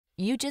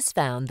You just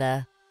found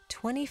the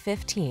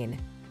 2015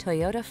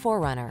 Toyota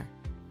 4Runner.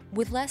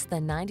 With less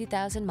than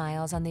 90,000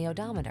 miles on the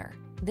odometer,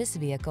 this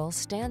vehicle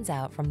stands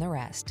out from the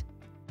rest.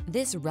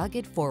 This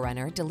rugged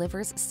 4Runner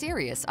delivers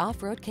serious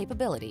off-road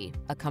capability,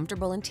 a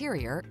comfortable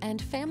interior, and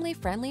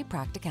family-friendly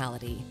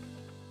practicality.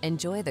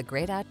 Enjoy the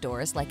great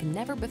outdoors like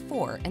never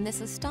before in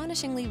this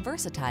astonishingly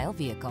versatile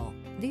vehicle.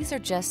 These are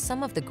just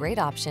some of the great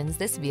options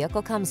this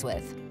vehicle comes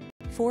with: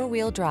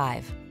 four-wheel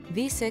drive,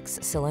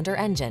 V6 cylinder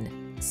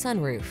engine,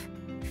 sunroof,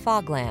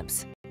 fog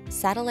lamps,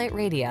 satellite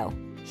radio,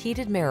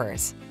 heated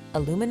mirrors,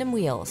 aluminum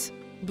wheels,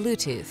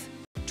 Bluetooth,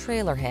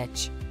 trailer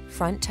hitch,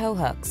 front tow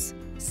hooks.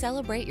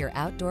 Celebrate your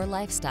outdoor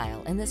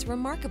lifestyle in this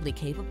remarkably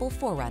capable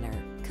 4Runner.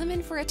 Come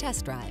in for a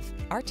test drive.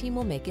 Our team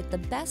will make it the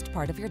best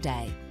part of your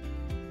day.